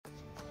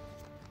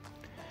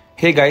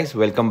Hey guys,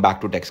 welcome back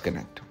to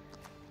TexConnect.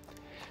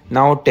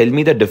 Now tell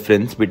me the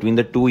difference between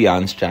the two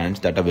yarn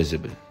strands that are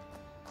visible.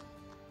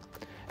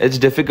 It's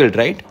difficult,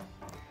 right?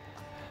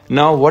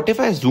 Now what if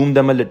I zoom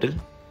them a little?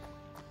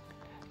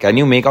 Can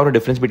you make out a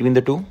difference between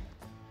the two?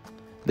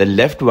 The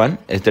left one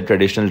is the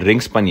traditional ring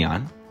spun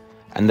yarn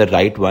and the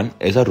right one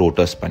is a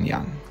rotor spun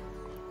yarn.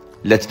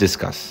 Let's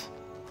discuss.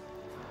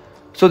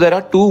 So there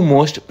are two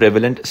most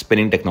prevalent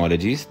spinning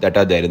technologies that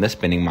are there in the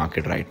spinning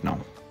market right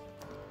now.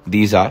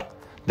 These are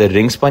the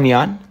ring spun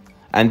yarn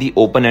and the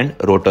open end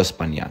rotor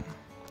spun yarn.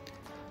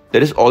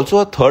 There is also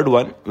a third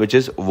one which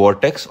is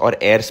vortex or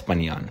air spun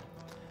yarn,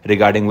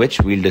 regarding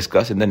which we'll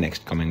discuss in the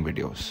next coming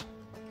videos.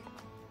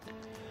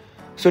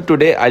 So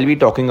today I'll be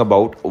talking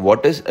about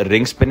what is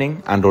ring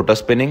spinning and rotor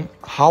spinning,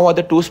 how are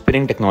the two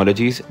spinning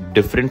technologies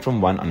different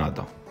from one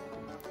another,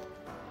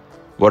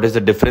 what is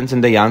the difference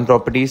in the yarn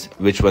properties,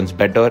 which one's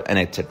better, and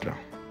etc.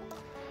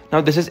 Now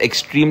this is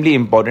extremely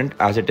important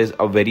as it is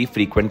a very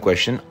frequent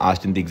question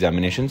asked in the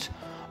examinations.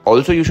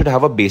 Also, you should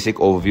have a basic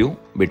overview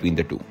between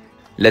the two.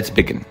 Let's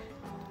begin.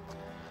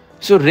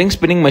 So ring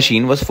spinning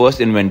machine was first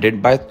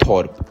invented by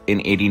Thorpe in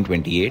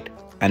 1828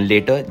 and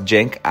later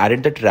Jenck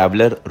added the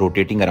traveler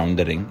rotating around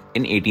the ring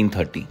in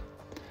 1830.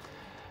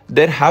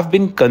 There have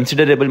been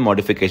considerable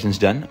modifications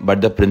done,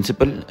 but the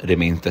principle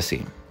remains the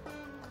same.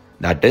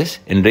 That is,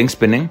 in ring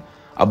spinning,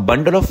 a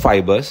bundle of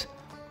fibers,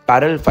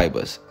 parallel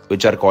fibers,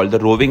 which are called the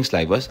roving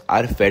slivers,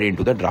 are fed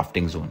into the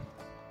drafting zone.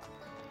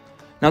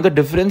 Now the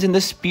difference in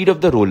the speed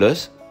of the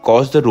rollers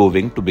caused the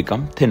roving to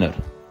become thinner,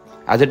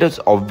 as it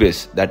is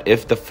obvious that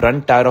if the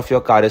front tire of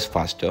your car is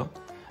faster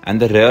and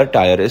the rear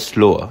tire is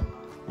slower,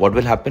 what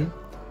will happen?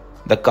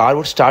 The car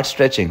would start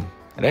stretching,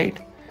 right?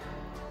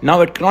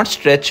 Now it cannot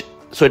stretch,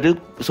 so it will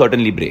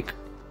certainly break.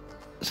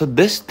 So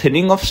this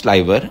thinning of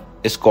sliver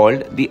is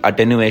called the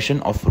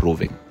attenuation of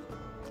roving.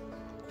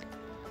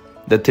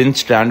 The thin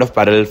strand of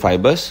parallel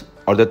fibers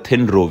or the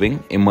thin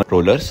roving immersed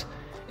rollers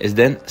is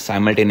then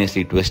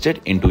simultaneously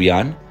twisted into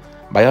yarn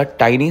by a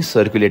tiny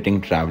circulating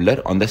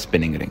traveler on the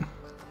spinning ring,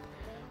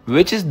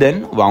 which is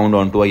then wound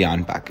onto a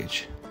yarn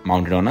package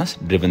mounted on a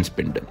driven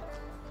spindle.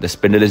 The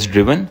spindle is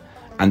driven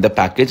and the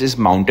package is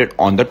mounted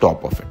on the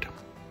top of it.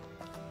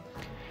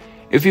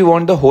 If you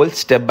want the whole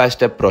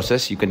step-by-step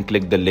process, you can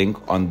click the link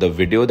on the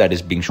video that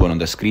is being shown on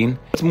the screen.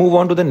 Let's move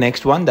on to the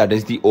next one, that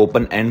is the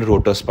open end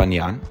rotor spun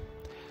yarn.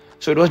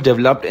 So it was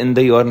developed in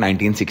the year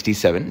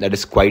 1967, that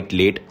is quite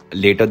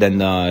later than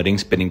the ring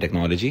spinning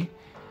technology,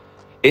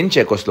 in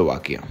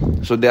Czechoslovakia.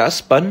 So they are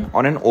spun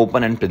on an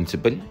open end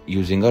principle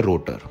using a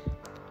rotor.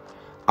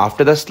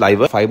 After the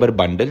sliver fiber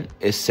bundle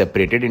is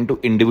separated into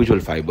individual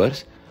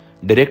fibers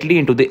directly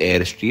into the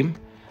airstream,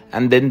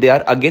 and then they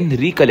are again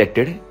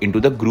recollected into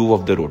the groove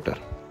of the rotor.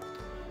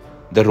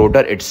 The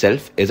rotor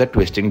itself is a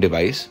twisting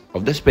device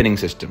of the spinning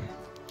system.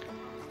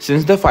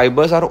 Since the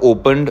fibers are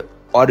opened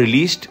or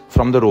released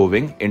from the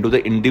roving into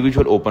the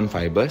individual open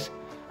fibers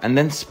and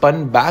then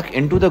spun back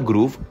into the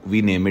groove,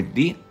 we name it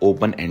the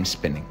open end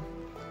spinning.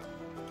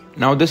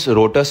 Now this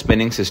rotor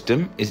spinning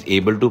system is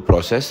able to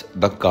process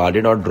the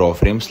carded or draw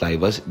frame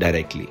slivers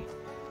directly.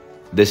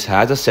 This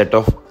has a set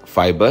of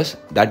fibers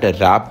that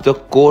wrap the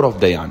core of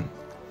the yarn,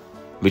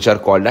 which are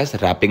called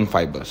as wrapping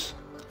fibers.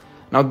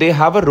 Now they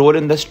have a role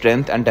in the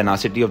strength and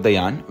tenacity of the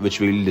yarn, which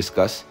we will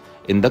discuss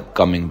in the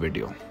coming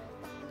video.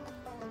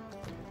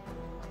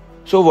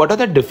 So what are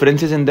the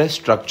differences in their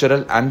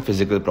structural and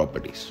physical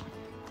properties?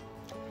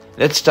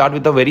 Let's start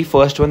with the very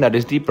first one, that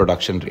is the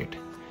production rate.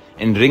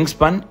 In ring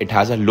spun, it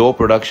has a low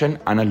production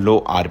and a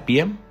low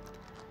RPM.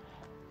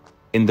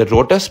 In the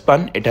rotor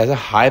spun, it has a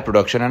high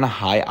production and a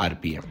high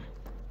RPM.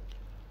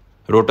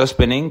 Rotor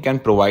spinning can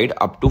provide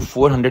up to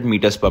 400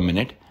 meters per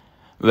minute,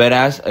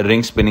 whereas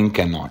ring spinning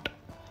cannot.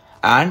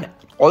 And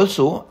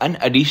also an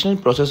additional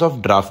process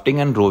of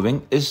drafting and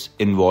roving is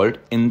involved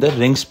in the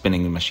ring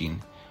spinning machine,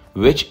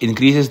 which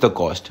increases the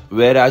cost,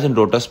 whereas in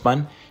rotor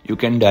spun, you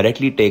can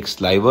directly take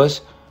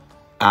slivers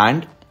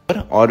and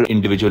or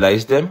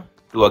individualize them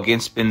to again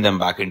spin them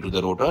back into the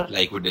rotor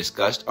like we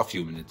discussed a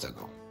few minutes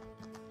ago.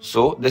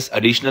 So this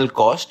additional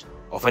cost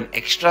of an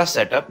extra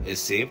setup is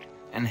saved,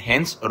 and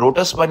hence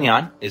rotor spun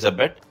yarn is a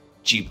bit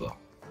cheaper.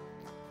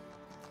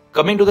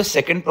 Coming to the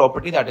second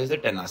property, that is the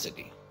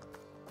tenacity.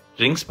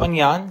 Ring spun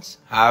yarns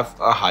have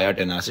a higher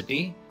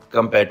tenacity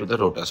compared to the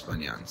rotor spun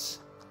yarns.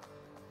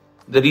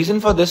 The reason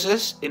for this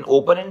is, in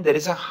open end there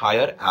is a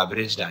higher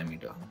average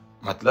diameter.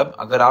 मतलब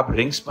अगर आप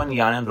ring spun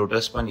yarn and rotor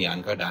spun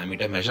yarn का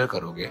diameter measure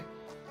करोगे,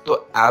 तो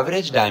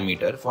average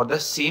diameter for the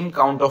same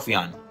count of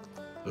yarn,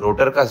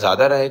 rotor का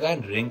ज़्यादा रहेगा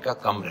and ring का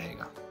कम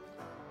रहेगा.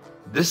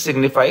 This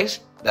signifies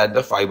that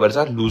the fibers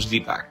are loosely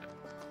packed,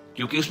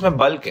 क्योंकि उसमें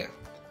bulk है,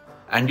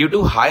 and due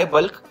to high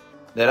bulk,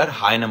 there are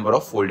high number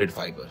of folded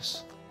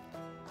fibers.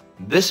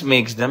 This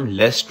makes them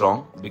less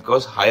strong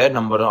because higher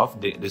number of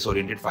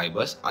disoriented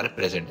fibers are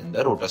present in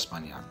the rotor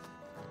spun yarn.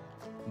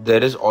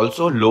 There is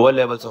also lower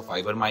levels of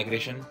fiber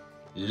migration,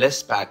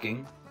 less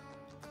packing,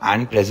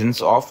 and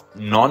presence of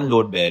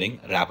non-load bearing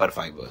wrapper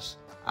fibers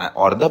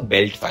or the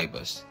belt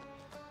fibers.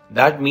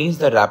 That means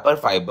the wrapper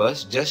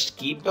fibers just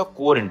keep the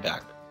core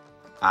intact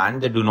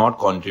and they do not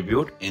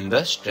contribute in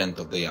the strength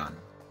of the yarn.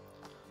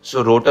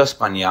 So rotor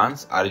spun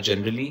yarns are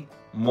generally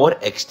more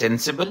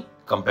extensible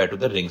compared to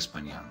the ring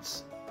spun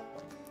yarns.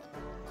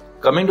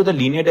 Coming to the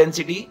linear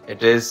density,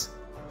 it is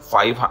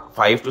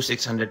 5 to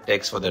 600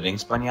 tex for the ring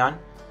spun yarn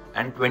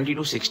and 20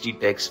 to 60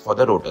 tex for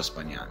the rotor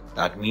spun yarn.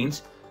 That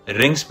means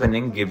ring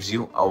spinning gives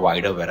you a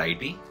wider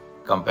variety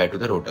compared to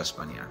the rotor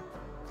spun yarn.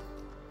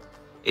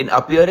 In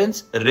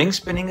appearance, ring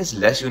spinning is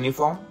less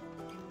uniform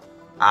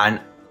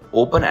and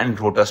open and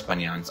rotor spun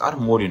yarns are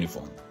more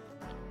uniform.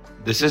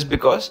 This is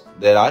because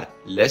there are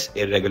less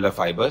irregular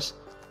fibers.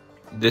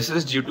 This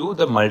is due to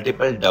the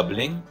multiple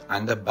doubling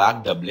and the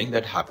back doubling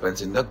that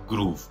happens in the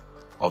groove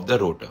of the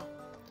rotor.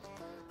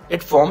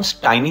 It forms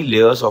tiny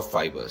layers of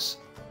fibers.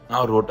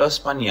 Now rotor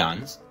spun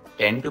yarns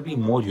tend to be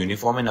more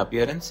uniform in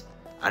appearance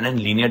and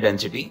in linear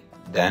density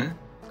than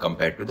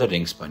compared to the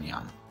ring spun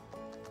yarn.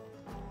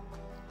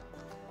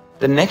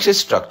 The next is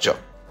structure.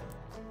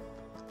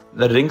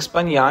 The ring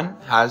spun yarn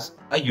has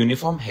a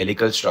uniform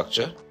helical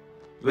structure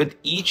with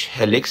each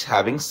helix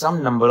having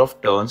some number of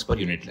turns per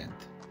unit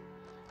length,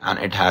 and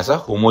it has a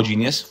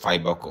homogeneous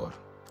fiber core.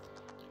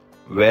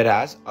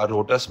 Whereas a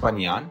rotor spun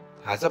yarn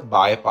has a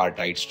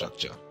bipartite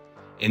structure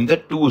in the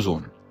 2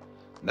 zone.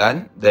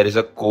 Then there is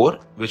a core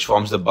which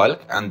forms the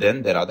bulk, and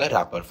then there are the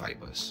wrapper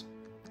fibers.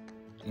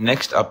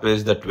 Next up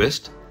is the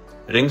twist.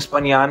 Ring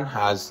spun yarn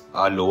has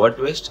a lower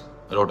twist,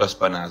 rotor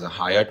spun has a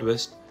higher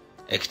twist.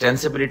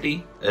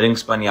 Extensibility, ring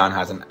spun yarn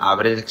has an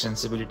average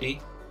extensibility,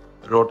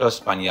 rotor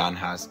spun yarn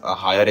has a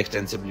higher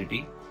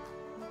extensibility.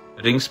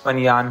 Ring spun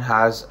yarn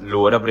has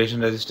lower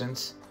abrasion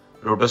resistance,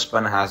 rotor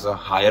spun has a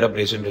higher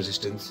abrasion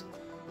resistance.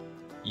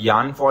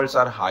 Yarn faults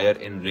are higher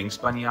in ring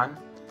spun yarn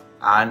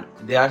and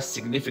they are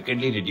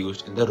significantly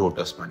reduced in the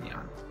rotor spun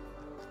yarn.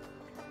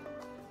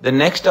 The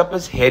next up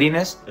is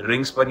hairiness.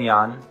 Ring spun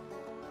yarn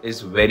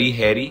is very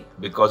hairy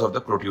because of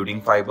the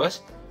protruding fibers,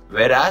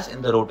 whereas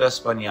in the rotor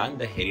spun yarn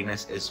the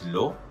hairiness is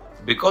low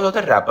because of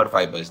the wrapper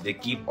fibers. They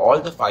keep all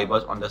the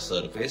fibers on the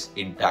surface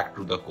intact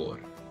to the core.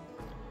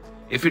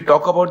 If we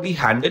talk about the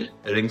handle,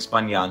 ring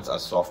spun yarns are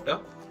softer,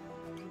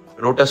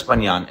 rotor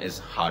spun yarn is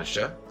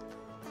harsher,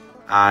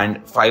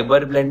 and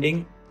fiber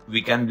blending,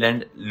 we can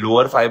blend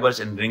lower fibers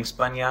in ring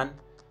spun yarn,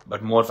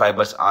 but more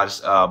fibers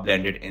are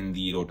blended in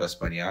the rotor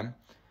spun yarn.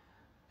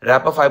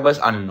 Wrapper fibers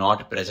are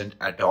not present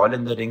at all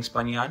in the ring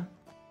spun yarn,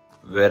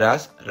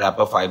 whereas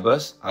wrapper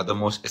fibers are the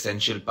most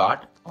essential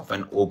part of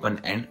an open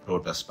end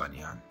rotor spun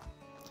yarn.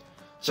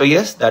 So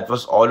yes, that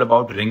was all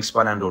about ring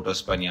spun and rotor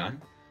spun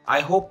yarn. I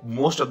hope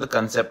most of the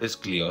concept is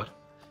clear.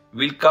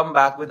 We'll come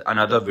back with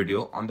another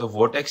video on the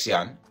vortex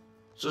yarn.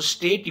 So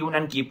stay tuned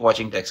and keep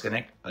watching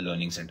TexConnect, a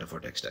learning center for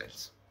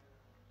textiles.